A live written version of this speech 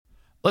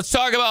Let's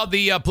talk about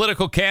the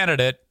political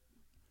candidate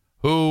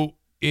who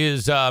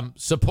is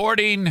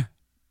supporting,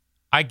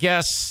 I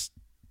guess,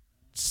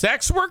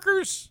 sex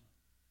workers.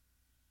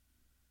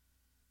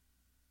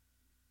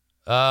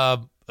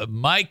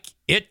 Mike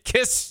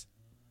Itkiss,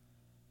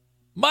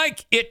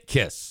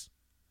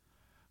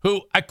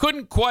 who I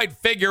couldn't quite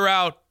figure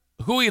out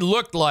who he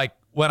looked like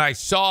when I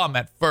saw him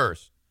at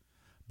first,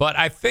 but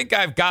I think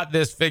I've got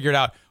this figured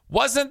out.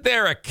 Wasn't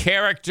there a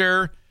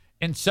character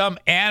in some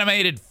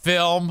animated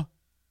film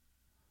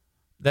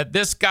that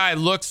this guy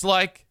looks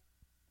like?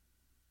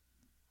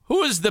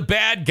 Who is the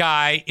bad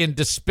guy in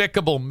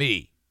Despicable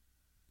Me?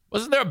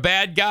 Wasn't there a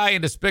bad guy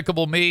in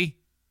Despicable Me?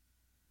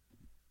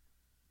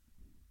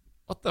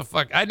 What the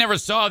fuck? I never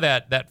saw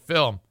that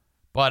film,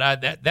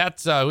 but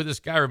that's who this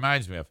guy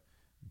reminds me of.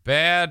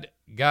 Bad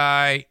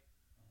guy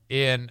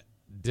in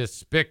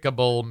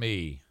Despicable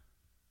Me.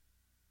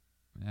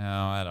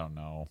 No, I don't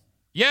know.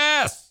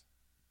 Yes!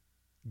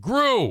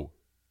 Gru.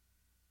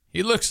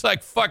 He looks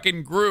like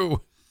fucking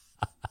Gru.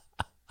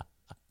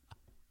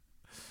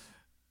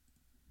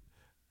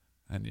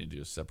 I need to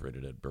do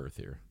separated at birth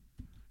here.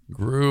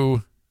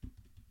 Gru,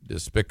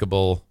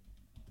 Despicable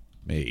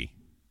Me.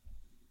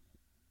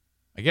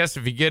 I guess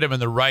if you get him in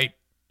the right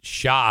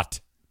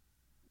shot,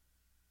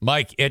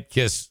 Mike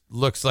Itkiss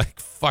looks like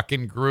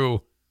fucking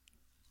Gru.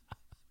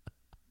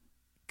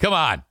 Come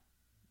on.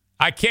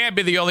 I can't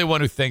be the only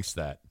one who thinks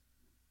that.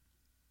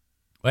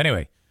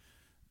 Anyway,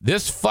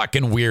 this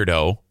fucking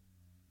weirdo.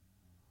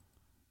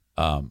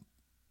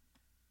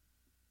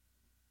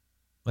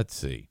 Let's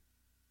see.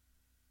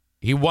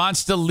 He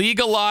wants to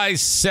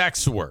legalize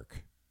sex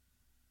work.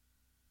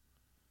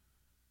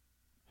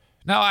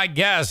 Now, I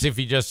guess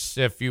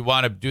if you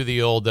want to do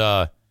the old,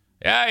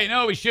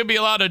 we should be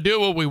allowed to do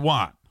what we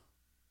want.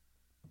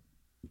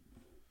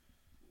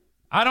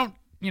 I don't,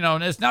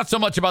 it's not so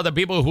much about the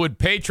people who would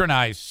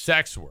patronize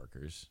sex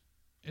workers.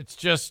 It's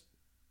just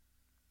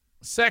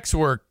sex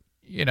work,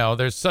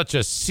 there's such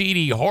a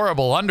seedy,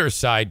 horrible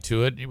underside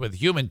to it with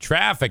human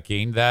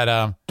trafficking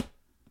that,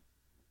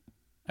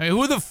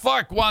 who the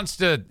fuck wants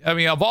to,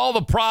 of all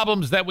the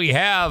problems that we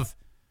have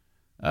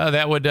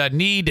that would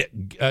need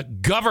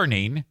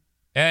governing,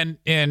 and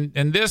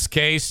in this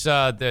case,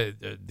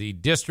 the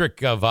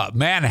District of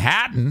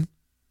Manhattan,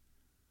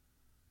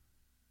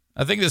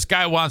 I think this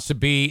guy wants to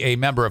be a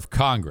member of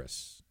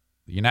Congress,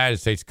 the United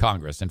States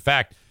Congress. In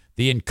fact,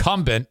 the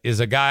incumbent is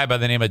a guy by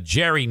the name of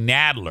Jerry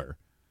Nadler,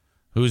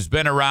 who's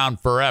been around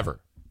forever.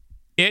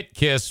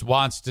 Itkiss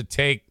wants to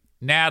take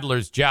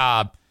Nadler's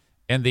job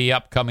in the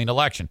upcoming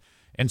election.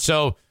 And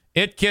so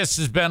Itkiss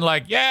has been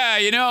like,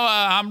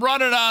 I'm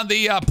running on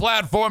the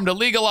platform to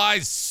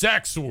legalize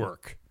sex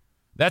work.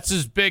 That's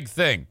his big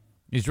thing.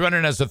 He's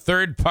running as a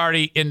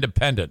third-party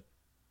independent.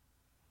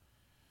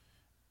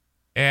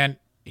 And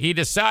he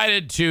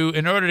decided to,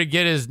 in order to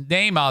get his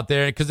name out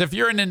there, because if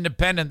you're an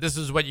independent, this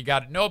is what you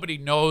got. Nobody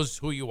knows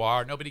who you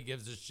are. Nobody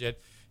gives a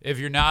shit. If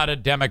you're not a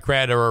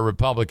Democrat or a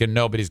Republican,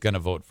 nobody's going to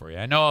vote for you.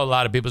 I know a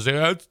lot of people say,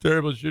 that's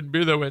terrible. It shouldn't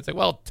be that way. It's like,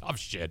 well, tough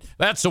shit.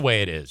 That's the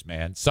way it is,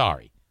 man.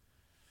 Sorry.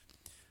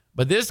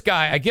 But this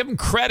guy, I give him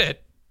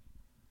credit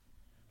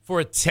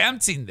for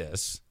attempting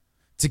this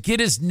to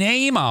get his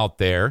name out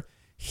there.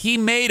 He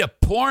made a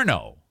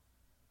porno.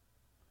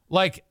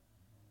 Like,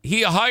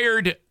 he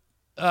hired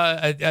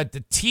a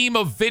team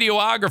of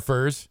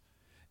videographers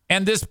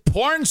and this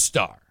porn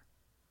star.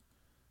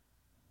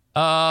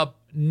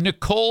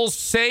 Nicole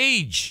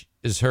Sage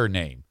is her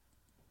name.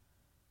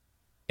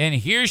 And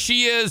here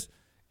she is.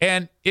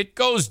 And it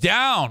goes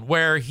down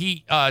where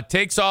he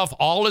takes off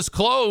all his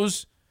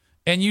clothes.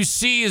 And you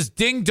see his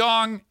ding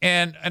dong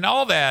and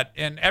all that.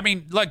 And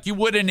like you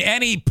would in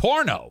any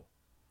porno.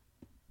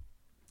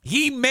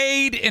 He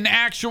made an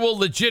actual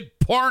legit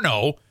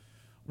porno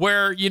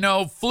where,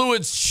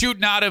 fluids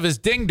shooting out of his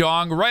ding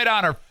dong right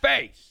on her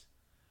face.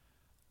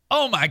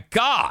 Oh my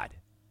God.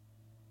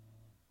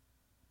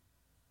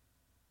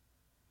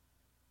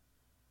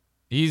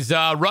 He's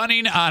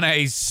running on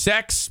a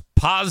sex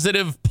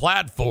positive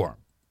platform.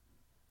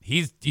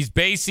 He's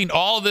basing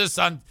all this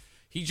on.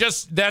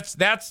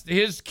 That's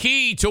his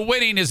key to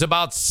winning is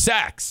about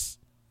sex.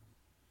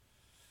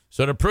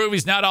 So to prove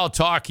he's not all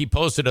talk, he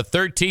posted a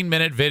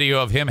 13-minute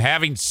video of him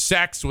having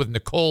sex with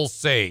Nicole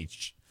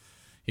Sage.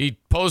 He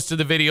posted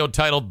the video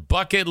titled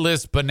Bucket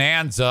List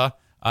Bonanza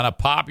on a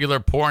popular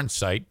porn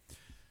site.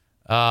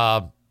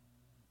 Yeah,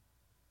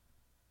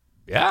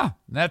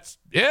 that's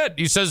it.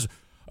 He says,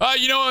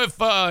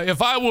 if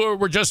I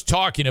were just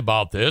talking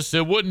about this,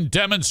 it wouldn't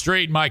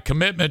demonstrate my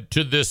commitment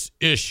to this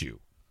issue.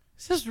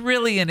 Is this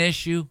really an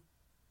issue?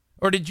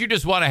 Or did you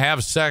just want to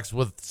have sex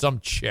with some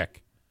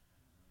chick?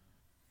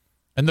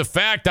 And the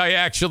fact I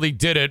actually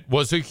did it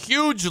was a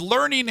huge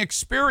learning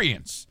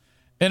experience.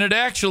 And it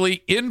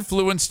actually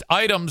influenced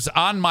items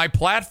on my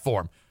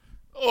platform.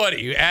 What are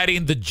you,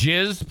 adding the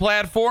jizz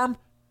platform?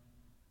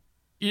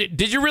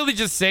 Did you really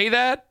just say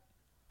that?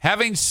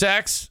 Having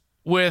sex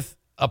with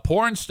a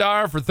porn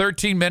star for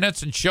 13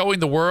 minutes and showing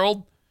the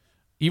world,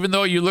 even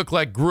though you look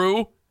like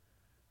Gru,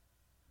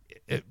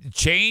 it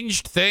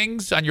changed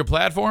things on your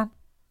platform?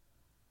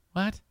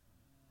 What?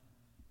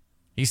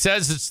 He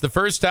says it's the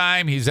first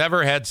time he's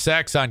ever had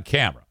sex on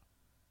camera.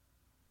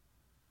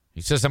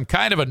 He says, I'm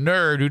kind of a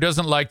nerd who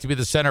doesn't like to be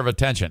the center of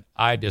attention.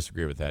 I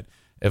disagree with that,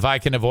 if I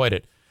can avoid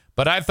it.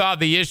 But I thought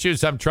the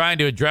issues I'm trying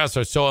to address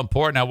are so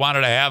important, I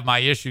wanted to have my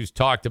issues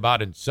talked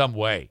about in some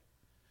way.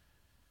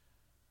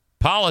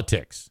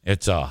 Politics.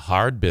 It's a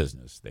hard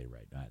business, they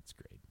write. That's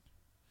great.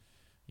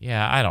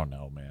 Yeah, I don't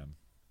know, man.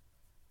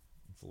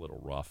 It's a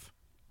little rough.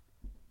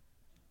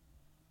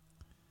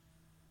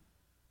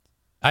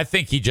 I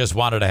think he just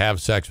wanted to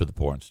have sex with a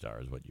porn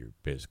star is what you're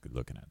basically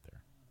looking at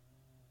there.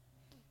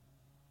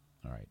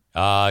 All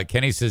right.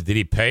 Kenny says, did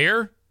he pay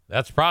her?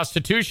 That's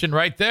prostitution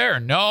right there.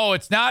 No,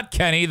 it's not,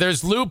 Kenny.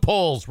 There's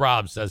loopholes,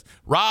 Rob says.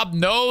 Rob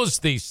knows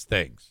these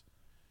things.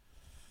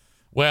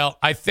 Well,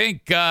 I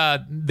think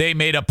they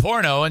made a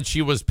porno and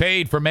she was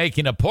paid for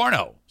making a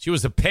porno. She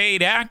was a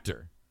paid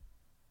actor.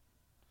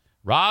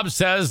 Rob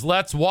says,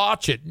 let's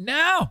watch it.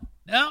 No,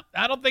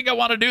 I don't think I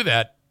want to do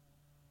that.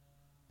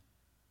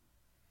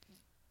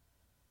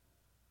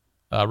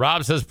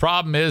 Rob says,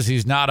 problem is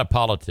he's not a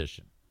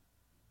politician.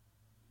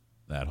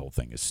 That whole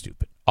thing is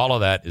stupid. All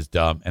of that is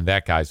dumb, and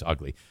that guy's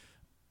ugly.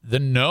 The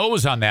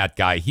nose on that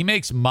guy, he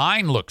makes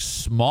mine look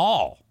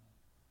small.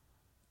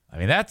 I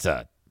mean, that's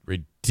a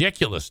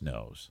ridiculous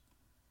nose.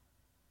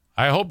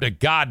 I hope to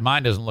God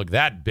mine doesn't look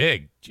that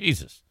big.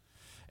 Jesus.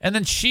 And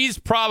then she's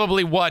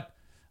probably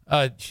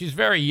she's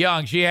very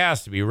young. She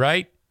has to be,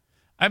 right?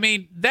 I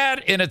mean,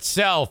 that in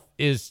itself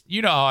is,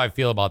 you know how I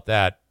feel about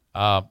that.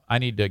 I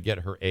need to get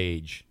her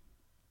age.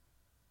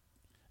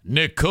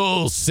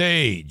 Nicole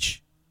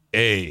Sage,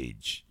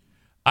 age.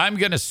 I'm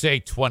going to say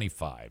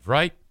 25,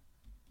 right?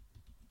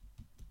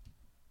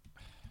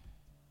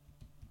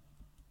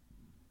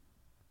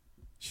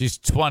 She's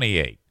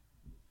 28.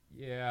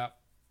 Yeah.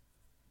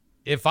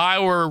 If I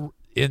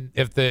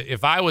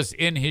was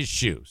in his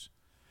shoes,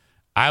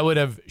 I would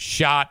have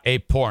shot a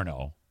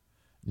porno,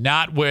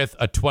 not with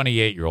a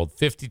 28-year-old.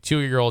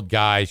 52-year-old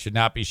guy should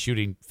not be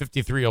shooting,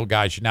 53-year-old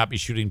guy should not be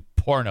shooting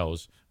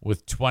pornos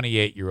with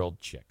 28-year-old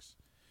chicks.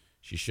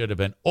 She should have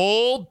been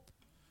old,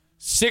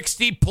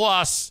 60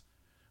 plus,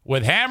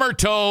 with hammer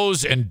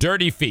toes and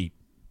dirty feet.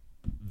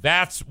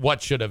 That's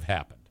what should have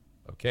happened.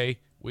 Okay?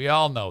 We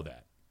all know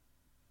that.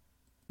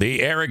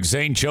 The Eric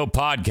Zane Show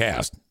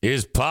podcast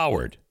is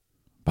powered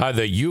by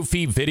the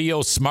Eufy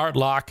Video Smart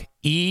Lock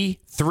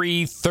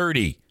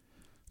E330.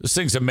 This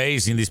thing's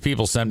amazing. These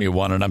people sent me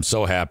one, and I'm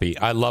so happy.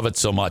 I love it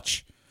so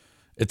much.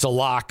 It's a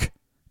lock.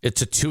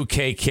 It's a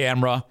 2K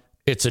camera.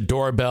 It's a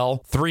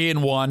doorbell.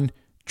 3-in-1,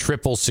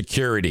 triple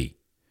security.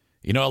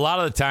 You know, a lot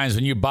of the times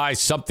when you buy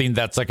something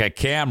that's like a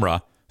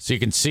camera so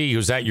you can see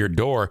who's at your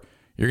door,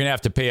 you're going to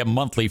have to pay a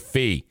monthly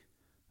fee.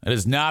 That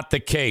is not the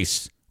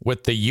case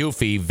with the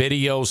Eufy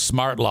Video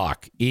Smart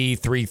Lock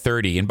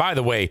E330. And by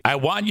the way, I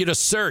want you to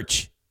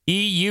search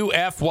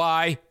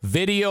EUFY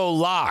Video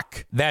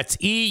Lock. That's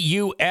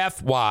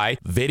EUFY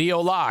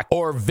Video Lock.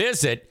 Or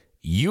visit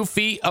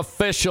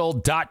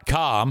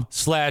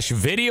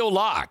eufyofficial.com/video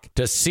lock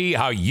to see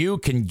how you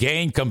can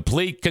gain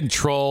complete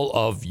control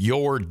of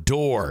your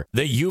door.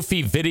 The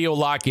Eufy Video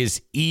Lock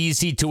is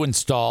easy to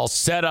install,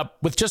 set up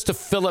with just a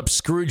Phillips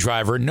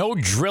screwdriver, no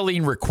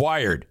drilling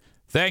required.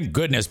 Thank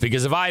goodness,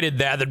 because if I did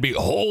that, there'd be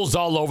holes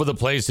all over the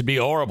place. It'd be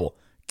horrible.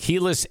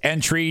 Keyless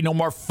entry, no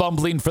more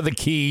fumbling for the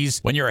keys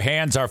when your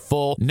hands are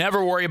full.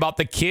 Never worry about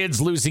the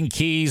kids losing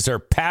keys or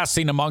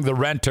passing among the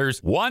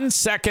renters. 1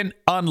 second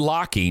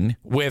unlocking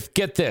with,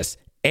 get this,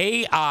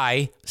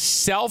 AI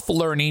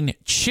self-learning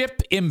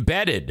chip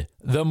embedded.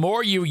 The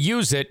more you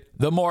use it,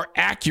 the more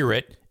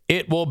accurate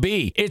it will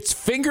be. It's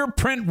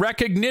fingerprint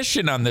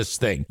recognition on this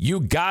thing. You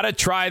gotta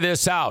try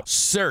this out.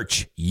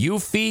 Search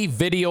Eufy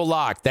Video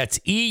Lock. That's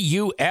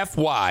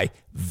EUFY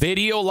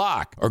Video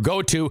Lock. Or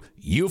go to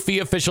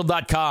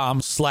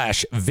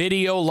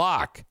eufyofficial.com/video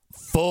lock.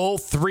 Full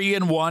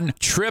 3-in-1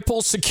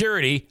 triple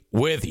security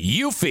with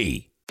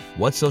Eufy.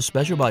 What's so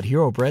special about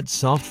Hero Bread's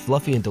soft,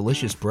 fluffy, and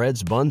delicious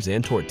breads, buns,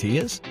 and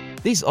tortillas?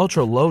 These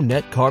ultra-low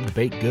net-carb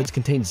baked goods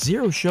contain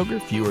zero sugar,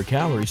 fewer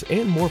calories,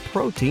 and more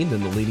protein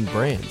than the leading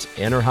brands,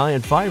 and are high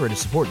in fiber to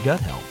support gut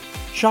health.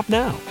 Shop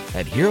now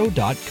at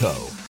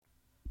Hero.co.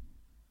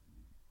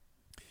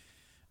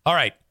 All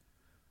right.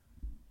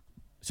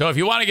 So if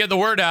you want to get the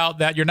word out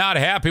that you're not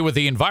happy with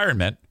the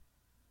environment,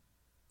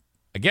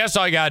 I guess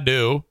all you got to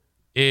do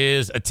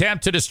is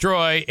attempt to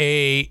destroy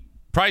a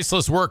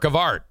priceless work of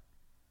art.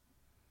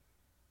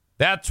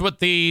 That's what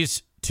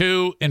these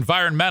two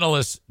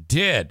environmentalists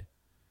did.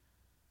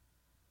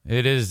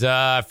 It is,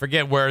 I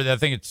forget where, I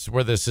think it's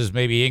where this is,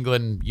 maybe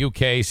England,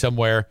 UK,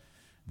 somewhere.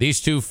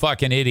 These two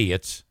fucking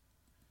idiots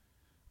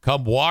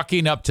come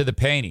walking up to the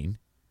painting,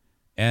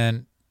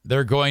 and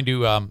they're going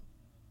to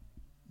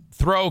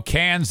throw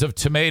cans of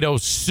tomato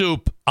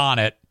soup on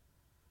it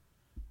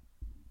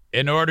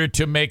in order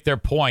to make their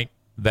point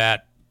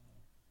that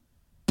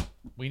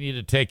we need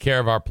to take care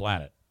of our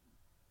planet.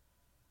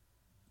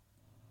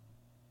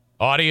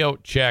 Audio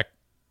check,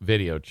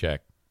 video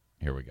check.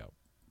 Here we go.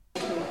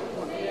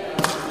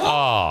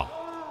 Oh.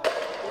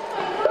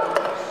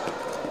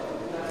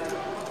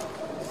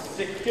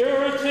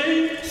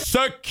 Security!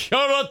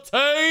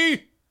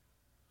 Security!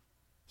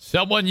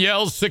 Someone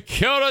yells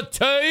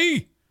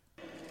security!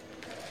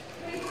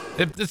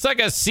 It's like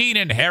a scene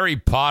in Harry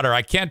Potter.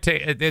 I can't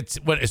take it.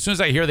 As soon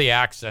as I hear the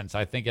accents,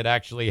 I think it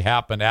actually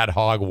happened at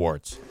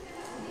Hogwarts.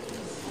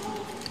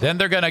 Then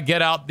they're going to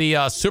get out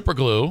the super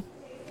glue.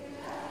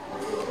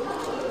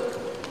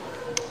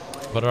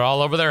 Put it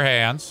all over their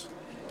hands.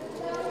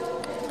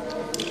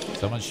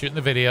 Someone's shooting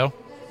the video.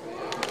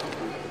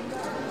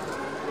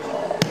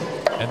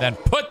 And then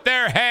put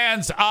their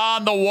hands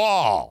on the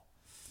wall.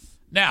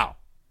 Now,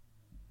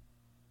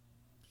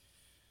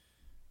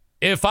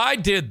 if I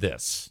did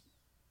this,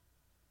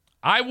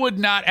 I would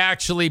not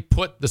actually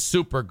put the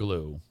super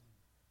glue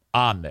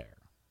on there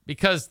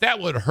because that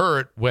would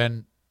hurt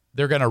when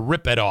they're going to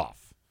rip it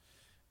off.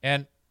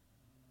 And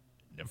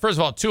first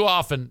of all, too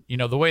often,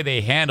 the way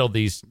they handle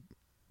these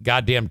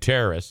goddamn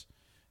terrorists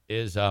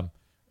is,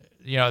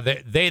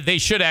 they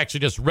should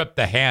actually just rip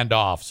the hand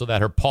off so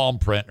that her palm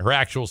print, her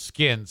actual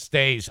skin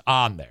stays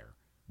on there.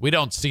 We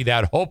don't see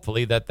that.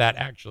 Hopefully that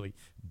actually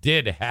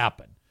did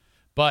happen.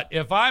 But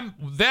if I'm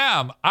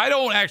them, I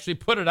don't actually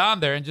put it on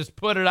there and just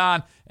put it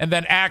on and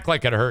then act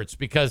like it hurts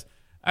because,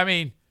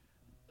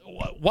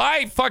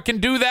 why fucking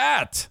do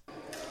that?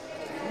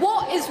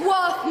 What is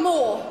worth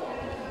more,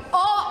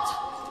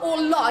 art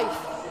or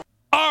life?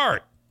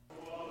 Art.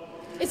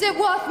 Is it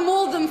worth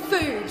more than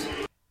food?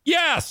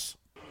 Yes.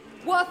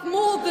 Worth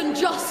more than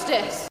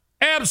justice?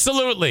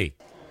 Absolutely.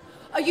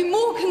 Are you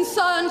more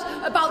concerned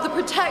about the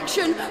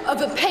protection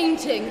of a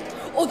painting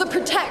or the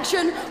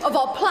protection of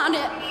our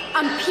planet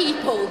and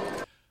people?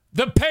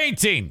 The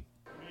painting.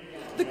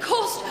 The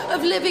cost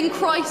of living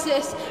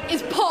crisis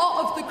is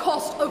part of the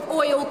cost of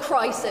oil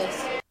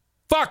crisis.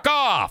 Fuck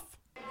off.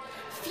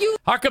 Fuel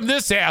How come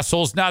this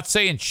asshole's not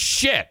saying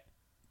shit?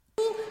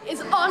 is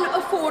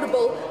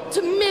unaffordable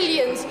to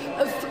millions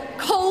of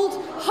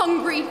cold,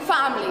 hungry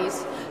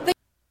families.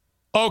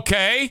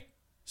 Okay,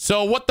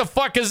 so what the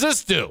fuck does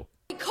this do?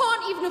 They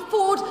can't even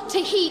afford to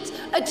heat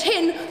a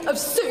tin of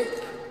soup.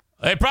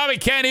 They probably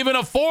can't even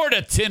afford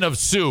a tin of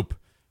soup.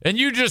 And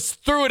you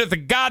just threw it at the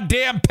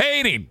goddamn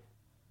painting.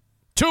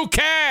 2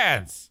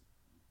 cans.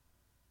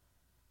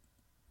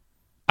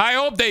 I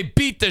hope they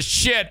beat the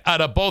shit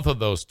out of both of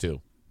those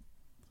two.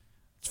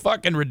 It's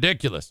fucking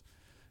ridiculous.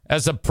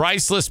 As a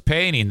priceless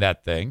painting,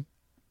 that thing.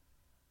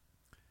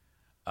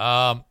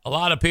 A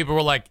lot of people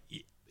were like,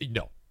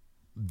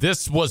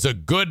 this was a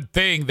good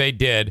thing they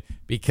did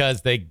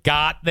because they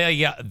got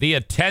the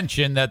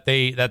attention that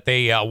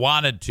they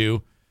wanted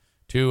to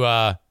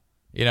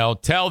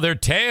tell their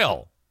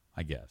tale,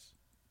 I guess.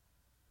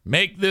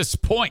 Make this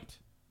point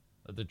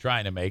that they're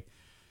trying to make.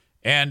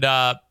 And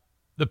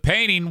the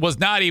painting was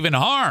not even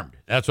harmed.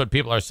 That's what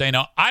people are saying.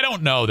 Now, I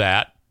don't know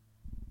that.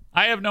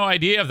 I have no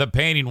idea if the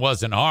painting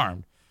wasn't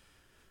harmed.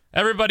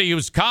 Everybody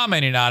who's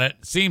commenting on it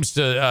seems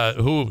to,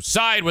 who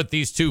side with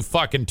these two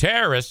fucking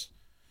terrorists,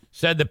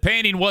 said the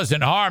painting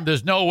wasn't harmed.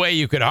 There's no way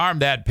you could harm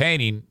that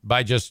painting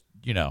by just,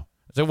 I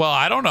said, well,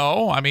 I don't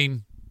know. I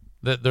mean,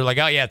 they're like,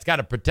 oh, yeah, it's got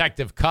a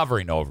protective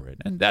covering over it.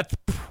 And that's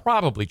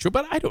probably true,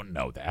 but I don't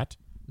know that,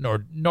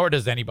 nor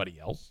does anybody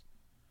else.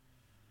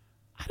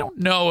 I don't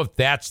know if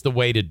that's the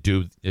way to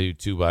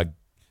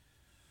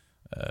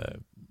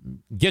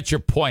get your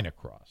point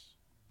across.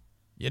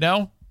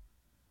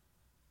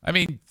 I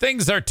mean,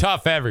 things are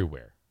tough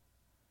everywhere.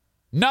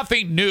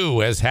 Nothing new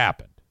has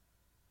happened.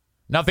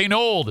 Nothing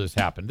old has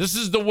happened. This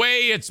is the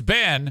way it's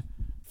been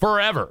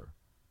forever.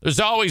 There's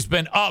always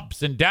been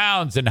ups and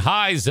downs and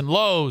highs and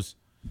lows.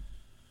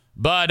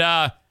 But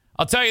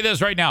I'll tell you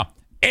this right now.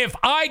 If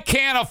I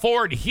can't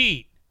afford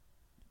heat,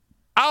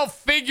 I'll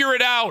figure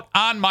it out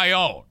on my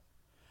own.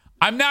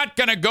 I'm not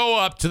going to go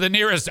up to the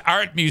nearest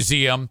art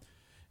museum,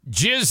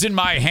 jizz in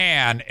my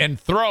hand, and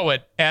throw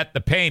it at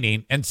the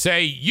painting and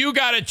say, you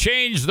got to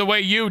change the way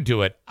you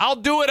do it. I'll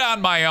do it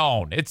on my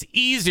own. It's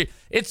easier.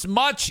 It's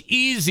much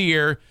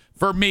easier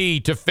for me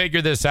to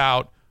figure this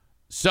out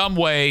some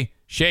way,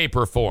 shape,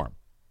 or form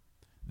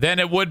than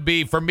it would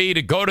be for me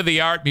to go to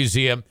the art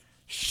museum,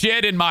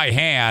 shit in my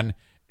hand,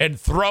 and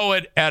throw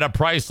it at a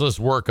priceless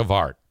work of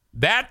art.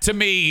 That, to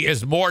me,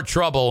 is more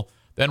trouble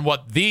than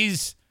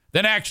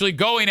actually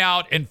going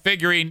out and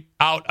figuring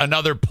out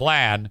another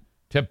plan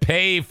to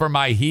pay for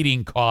my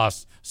heating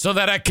costs so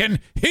that I can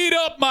heat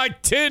up my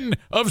tin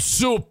of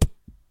soup.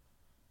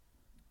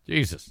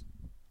 Jesus.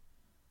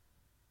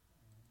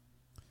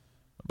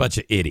 A bunch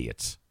of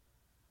idiots.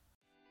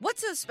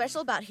 What's so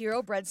special about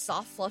Hero Bread's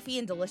soft, fluffy,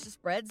 and delicious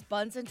breads,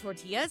 buns, and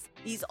tortillas?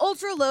 These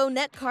ultra-low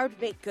net-carb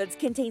baked goods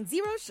contain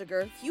zero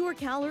sugar, fewer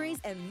calories,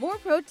 and more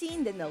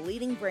protein than the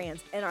leading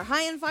brands, and are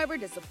high in fiber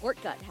to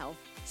support gut health.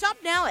 Shop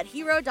now at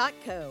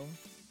hero.co.